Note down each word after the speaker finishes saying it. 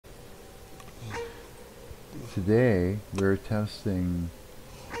today we're testing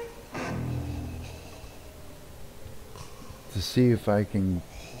to see if I can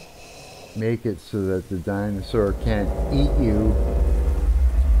make it so that the dinosaur can't eat you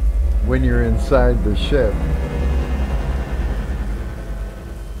when you're inside the ship.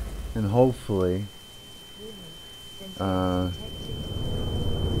 And hopefully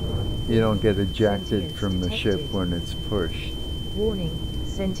you don't get ejected from the ship when it's pushed. Warning,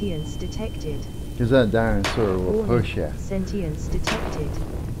 sentience detected. Because that dinosaur will push you. Sentience detected.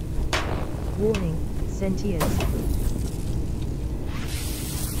 Warning, sentience.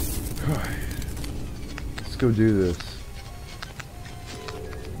 Let's go do this.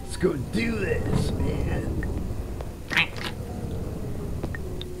 Let's go do this, man.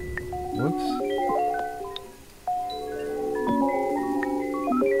 Whoops.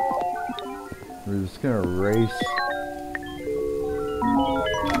 We're just gonna race.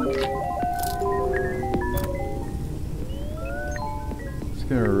 It's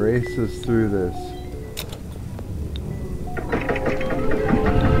gonna race us through this.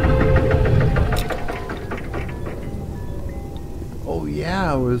 Oh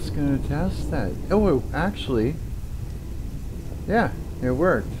yeah, I was gonna test that. Oh, actually, yeah, it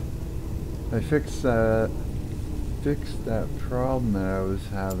worked. I fixed that problem that I was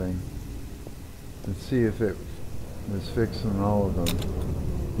having. Let's see if it was fixing all of them.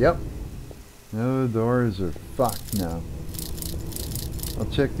 Yep. No, the doors are fucked now. I'll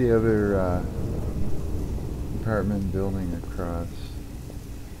check the other apartment building across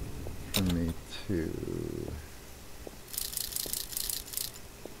from me too.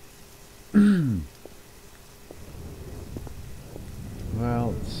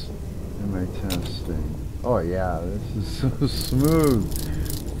 Well, it's in my testing. Oh yeah, this is so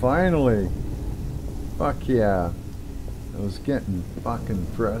smooth. Finally. Fuck yeah. I was getting fucking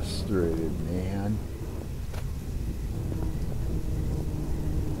frustrated, man.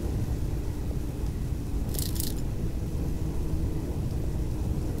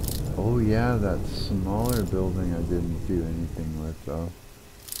 Oh yeah, that smaller building I didn't do anything with though.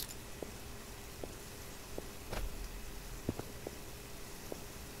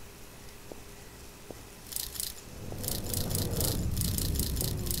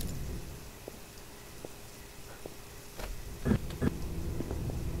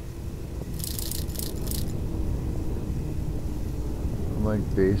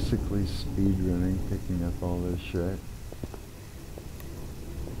 Like basically speed running, picking up all this shit.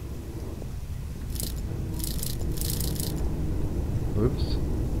 Oops.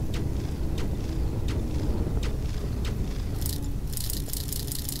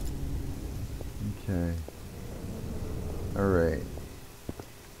 Okay. Alright.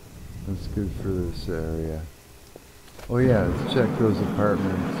 That's good for this area. Oh yeah, let's check those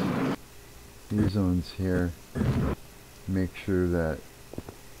apartments. These ones here. Make sure that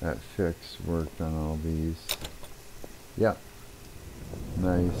that fix worked on all these. Yep.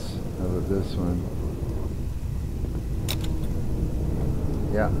 Nice. How about this one?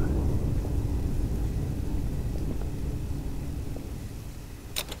 Yeah.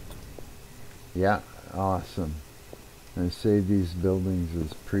 Yeah, awesome. I saved these buildings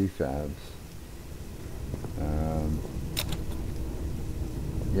as prefabs.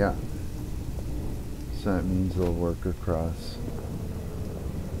 Yeah. So that means they'll work across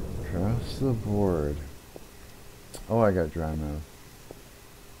the board. Oh, I got dry mouth.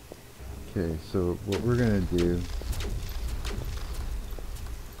 Okay, so what we're gonna do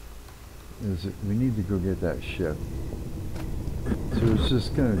is we need to go get that ship. So it's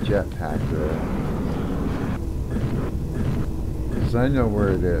just gonna jetpack there. Because I know where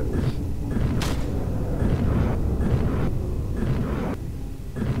it is.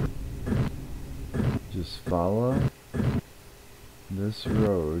 Just follow this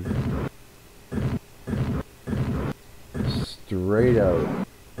road straight out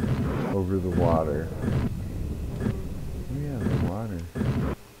over the water. Oh yeah, the water.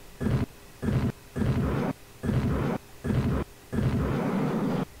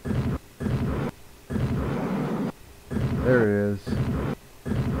 There it is.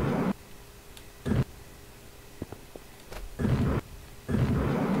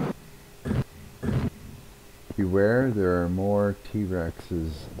 Beware, there are more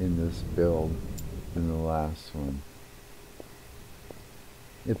T-Rexes in this build than the last one.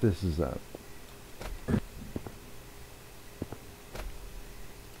 If this is up.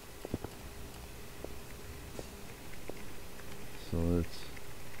 So let's...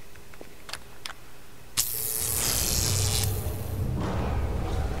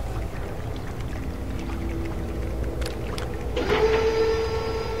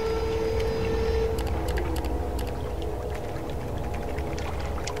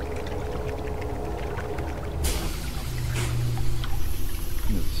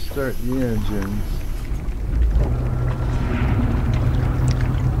 start the engines.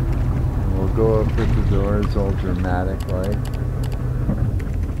 And we'll go up with the doors all dramatic like.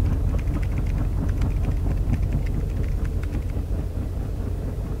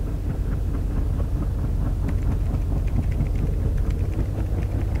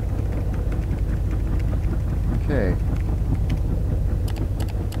 Okay.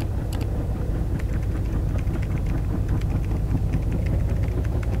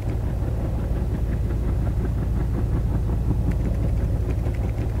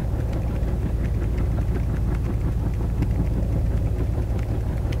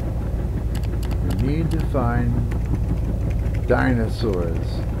 We need to find dinosaurs.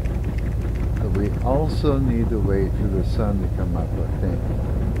 But we also need to wait for the sun to come up, I think.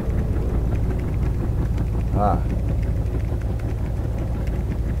 Ah.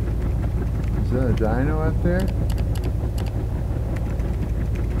 Is that a dino up there?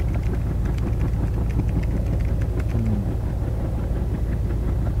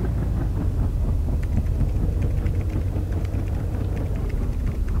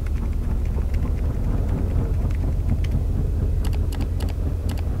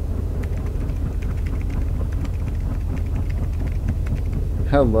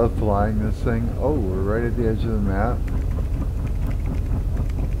 I love flying this thing. Oh, we're right at the edge of the map.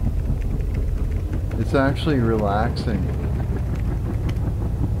 It's actually relaxing.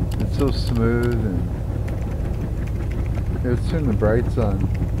 It's so smooth and... Here, let's turn the brights on.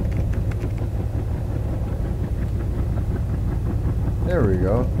 There we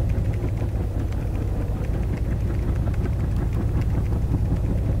go.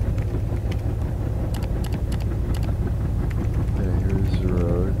 Okay, here's the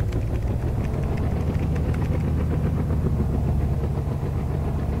road.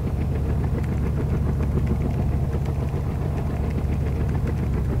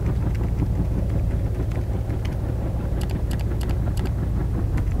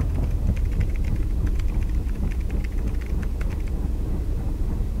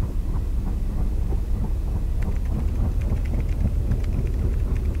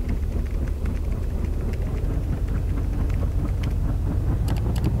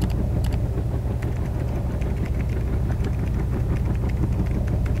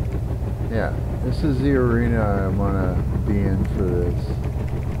 Yeah, this is the arena I want to be in for this.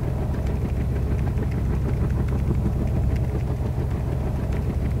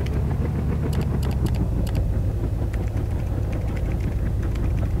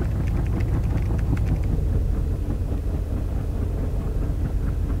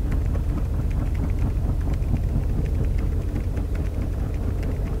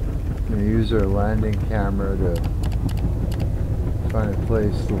 I'm going to use our landing camera to find a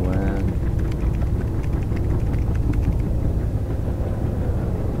place to land.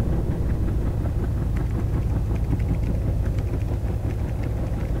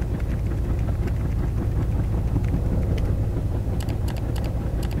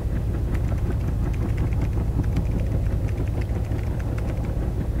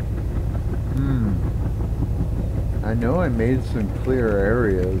 I know I made some clear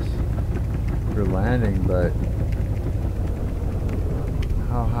areas for landing, but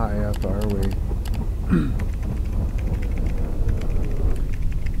how high up are we?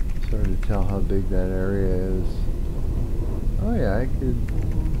 It's hard to tell how big that area is. Oh yeah, I could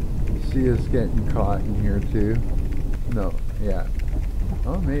see us getting caught in here too. No, yeah.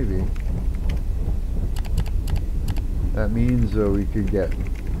 Oh, maybe. That means though we could get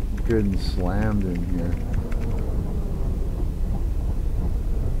good and slammed in here.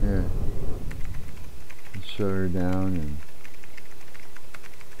 Here. Let's shut her down and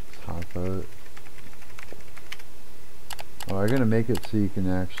let's hop out. Oh, I'm gonna make it so you can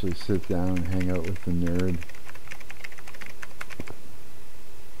actually sit down and hang out with the nerd.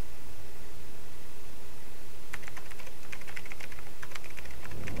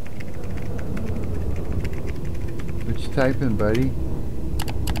 What you typing, buddy?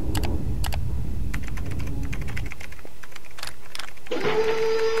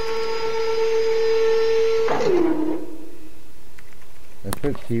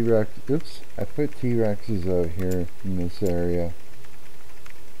 I put T-Rexes out here in this area.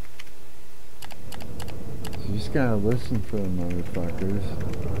 So you just gotta listen for them, motherfuckers.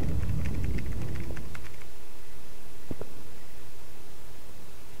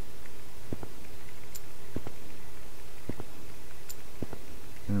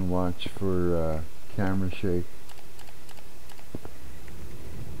 And watch for camera shake.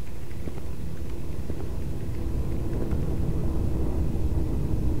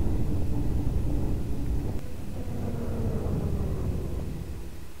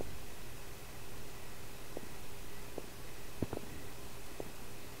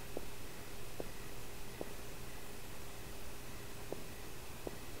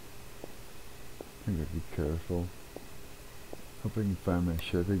 Be careful. Hope I can find my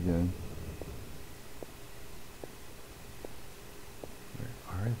ship again. Where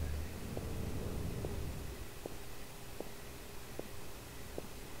are they?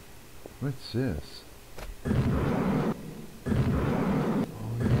 What's this? Oh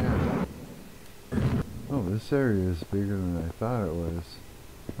yeah. Oh, this area is bigger than I thought it was.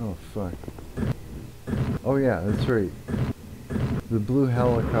 Oh fuck. Oh yeah, that's right. The blue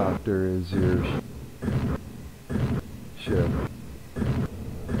helicopter is your ship.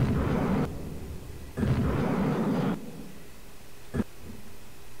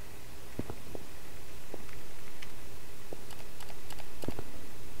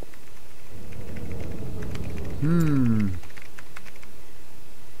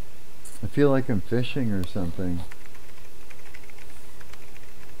 I feel like I'm fishing or something.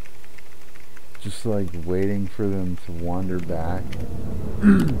 Just like waiting for them to wander back.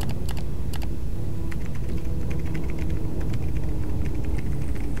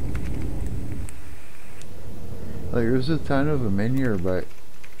 Like there's a ton of them in here, but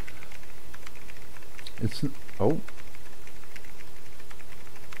it's... Oh.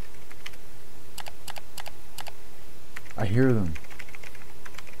 I hear them.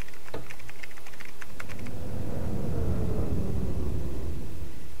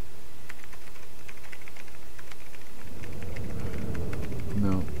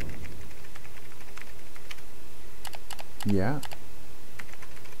 No. Yeah.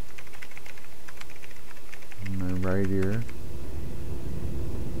 Am I right here?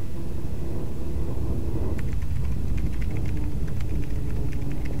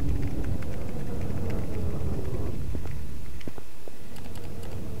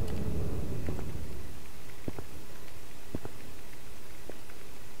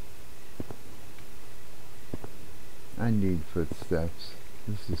 I need footsteps.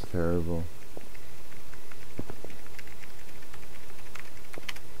 This is terrible.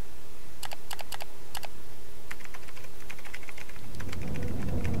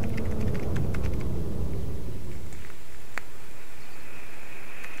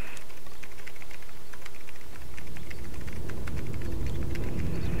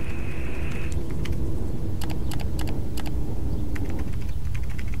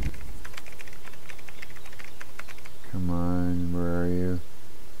 Come on, where are you?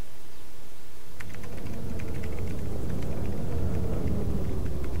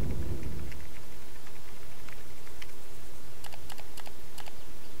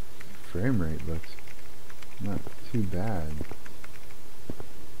 Frame rate looks not too bad.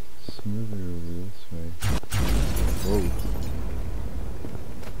 Smoother over this way. Whoa.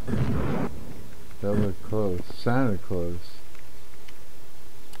 That looked close. Sounded close.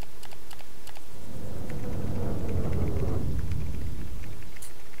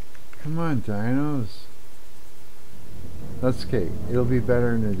 Come on, dinos. That's okay. It'll be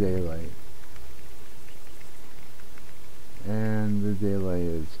better in the daylight. And the daylight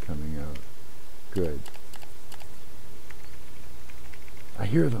is coming out. Good. I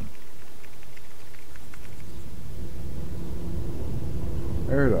hear them.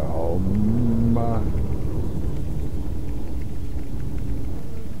 There the home.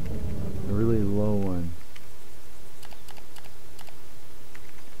 A really low one.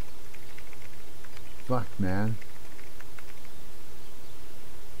 Fuck, man.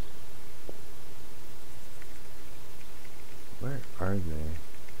 Where are they?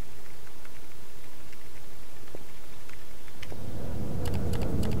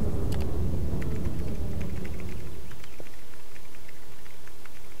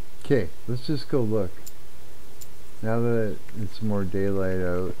 Okay, let's just go look. Now that it's more daylight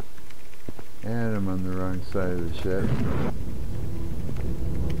out and I'm on the wrong side of the ship.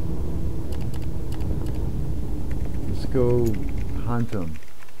 Let's go hunt them.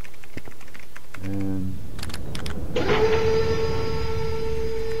 And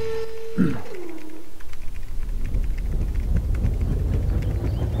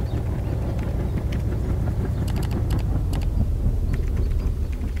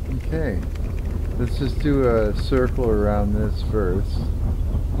okay, let's just do a circle around this first.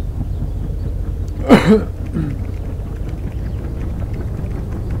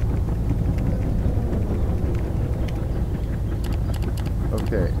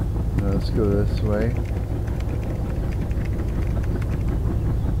 Okay, now let's go this way.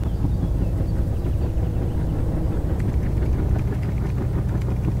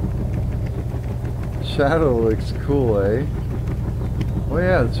 Shadow looks cool, eh? Oh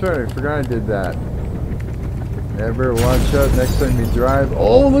yeah, that's right, I forgot I did that. Yeah, better watch out next time you drive.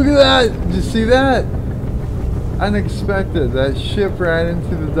 Oh, look at that! Did you see that? Unexpected. That ship ran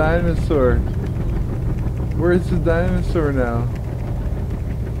into the dinosaur. Where's the dinosaur now?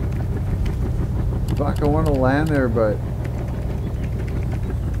 Fuck, I want to land there, but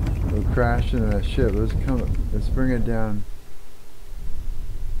we'll crash into that ship. Let's bring it down.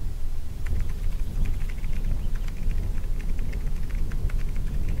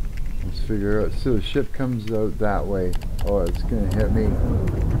 Let's figure out. So the ship comes out that way. Oh, it's gonna hit me.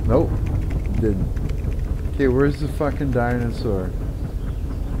 Nope, didn't. Okay, where's the fucking dinosaur?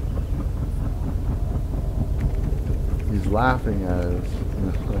 He's laughing at us.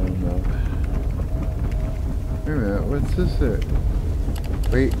 Oh no. Wait a minute, what's this there?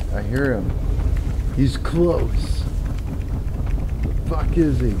 Wait, I hear him. He's close. The fuck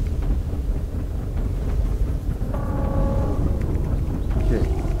is he? Okay,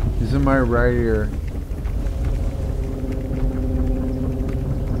 he's in my right ear.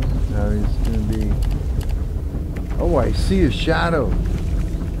 Now he's gonna be... Oh, I see a shadow.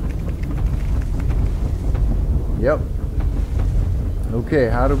 Yep. Okay,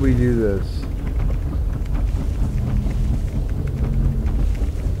 how do we do this?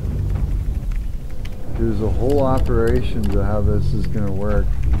 There's a whole operation to how this is going to work.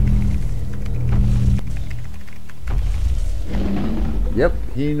 Yep,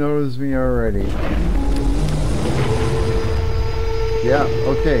 he knows me already. Yeah,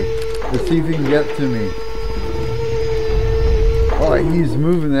 okay. Let's see if he can get to me. Oh, he's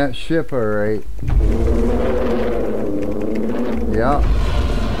moving that ship alright. Yeah.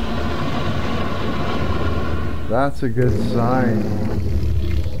 That's a good sign.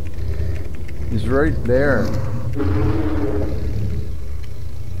 He's right there.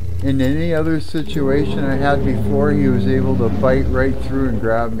 In any other situation I had before, he was able to bite right through and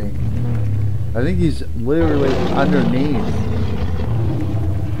grab me. I think he's literally underneath.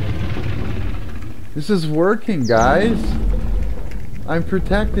 This is working, guys. I'm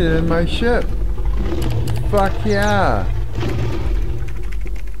protected in my ship. Fuck yeah.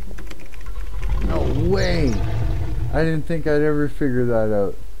 No way. I didn't think I'd ever figure that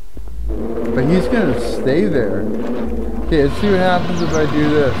out. But he's gonna stay there. Okay, let's see what happens if I do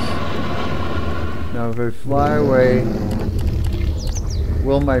this. Now if I fly away,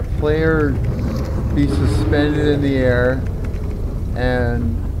 will my player be suspended in the air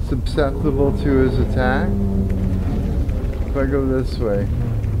and susceptible to his attack? If I go this way,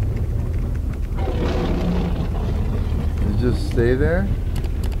 does it just stay there?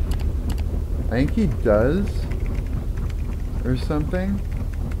 I think he does, or something.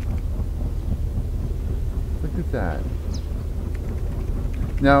 Look at that.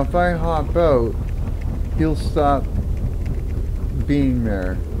 Now if I hop out, he'll stop being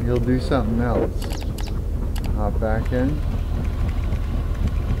there. He'll do something else. Hop back in.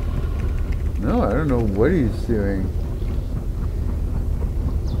 No, I don't know what he's doing.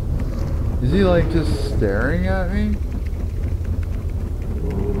 Is he like just staring at me?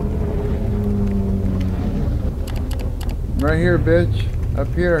 Right here, bitch. Up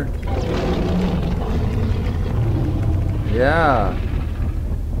here. Yeah.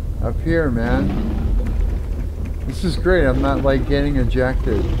 Up here, man. This is great. I'm not like getting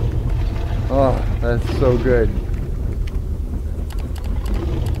ejected. Oh, that's so good.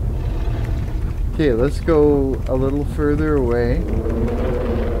 Okay, let's go a little further away.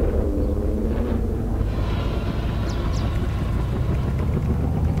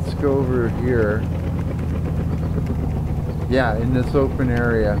 Let's go over here. Yeah, in this open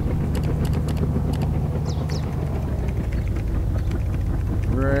area.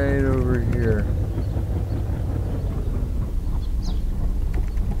 Right over here.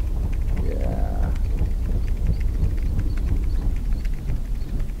 Yeah.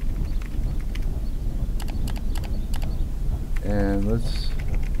 And let's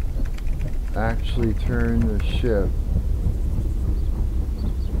actually turn the ship.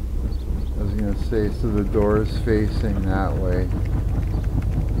 I was going to say, so the door is facing that way.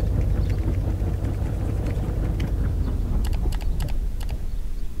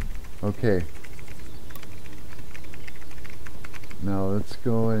 Okay. Now let's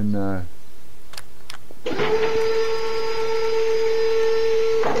go and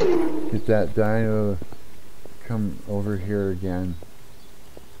get that dino to come over here again.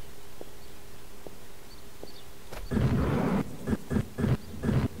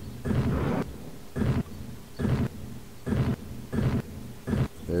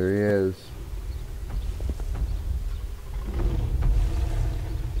 There he is.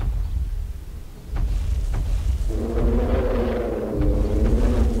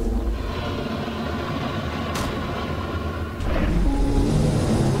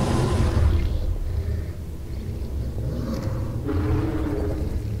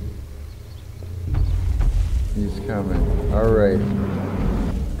 coming. Alright.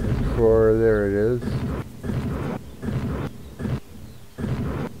 Before, there it is.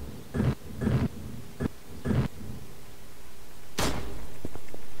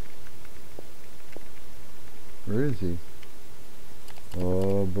 Where is he?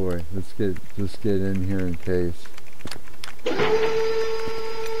 Oh boy, let's get in here in case.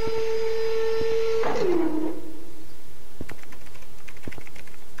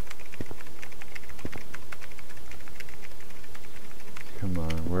 Come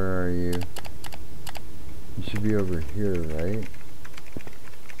on, where are you? You should be over here, right?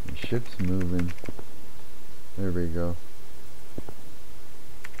 The ship's moving. There we go.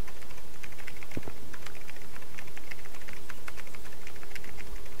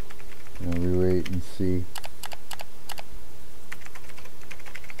 Now we wait and see.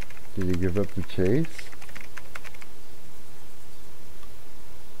 Did he give up the chase?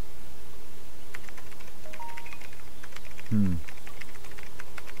 Oh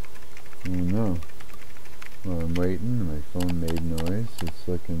no. Well, I'm waiting. My phone made noise. Let's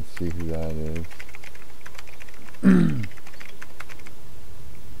look and see who that is.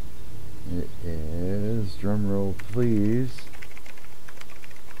 It is, drum roll please.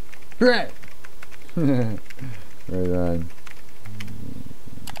 Right. Right on.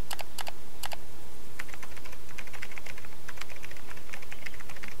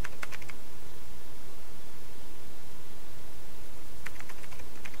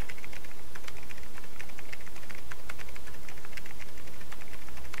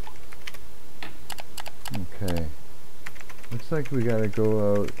 Okay. Looks like we gotta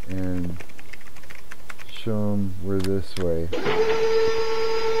go out and show them we're this way.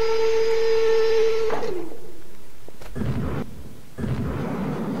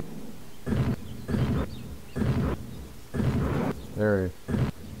 There.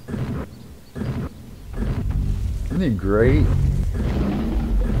 Isn't he great?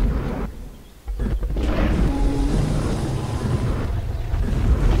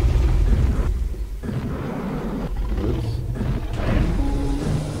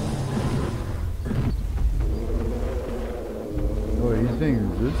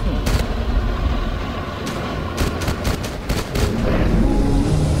 Resistant.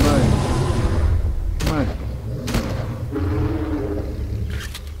 Come on.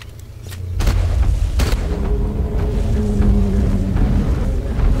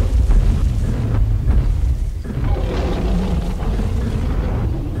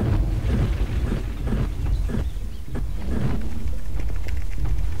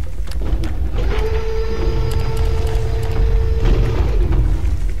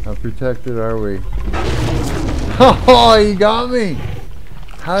 How protected are we? Oh, he got me!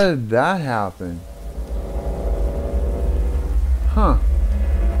 How did that happen? Huh.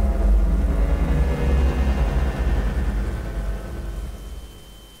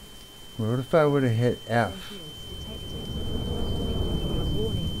 What if I would have hit F?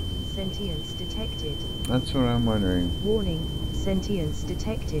 Warning, sentience detected. That's what I'm wondering. Warning, sentience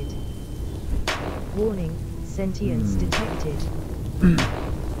detected. Warning, sentience detected.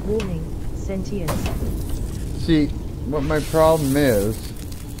 Warning, sentience. See, what my problem is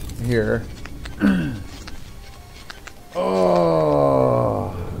here. Oh,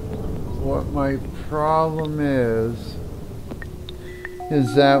 what my problem is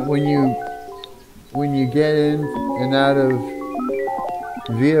that when you get in and out of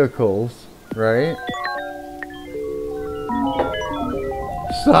vehicles, right?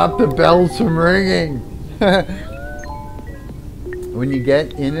 Stop the bells from ringing. When you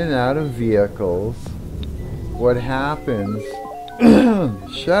get in and out of vehicles, what happens?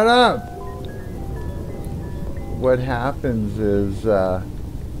 Shut up! What happens is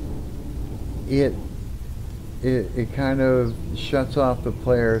it kind of shuts off the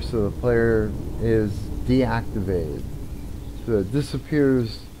player, so the player is deactivated. So it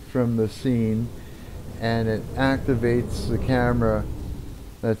disappears from the scene, and it activates the camera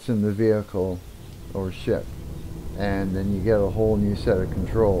that's in the vehicle or ship. And then you get a whole new set of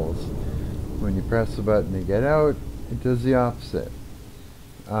controls. When you press the button to get out, it does the opposite.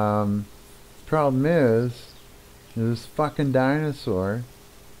 Problem is, this fucking dinosaur,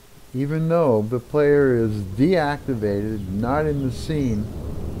 even though the player is deactivated, not in the scene,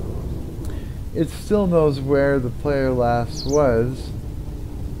 it still knows where the player last was,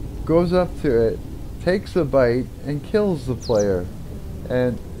 goes up to it, takes a bite, and kills the player.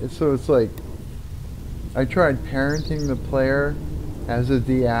 And so it's like, I tried parenting the player as a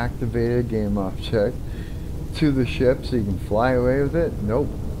deactivated game object to the ship so you can fly away with it. Nope.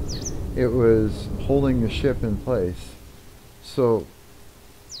 It was holding the ship in place. So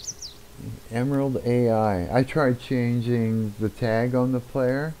Emerald AI. I tried changing the tag on the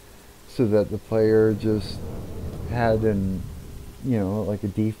player so that the player just had an, you know, like a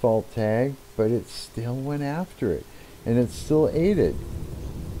default tag, but it still went after it, and it still ate it.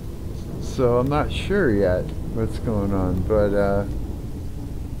 So I'm not sure yet what's going on, but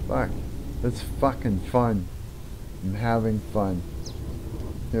fuck, it's fucking fun. I'm having fun.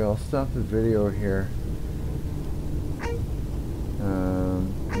 Here, I'll stop the video here.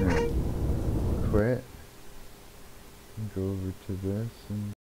 Yeah. Quit. Go over to this and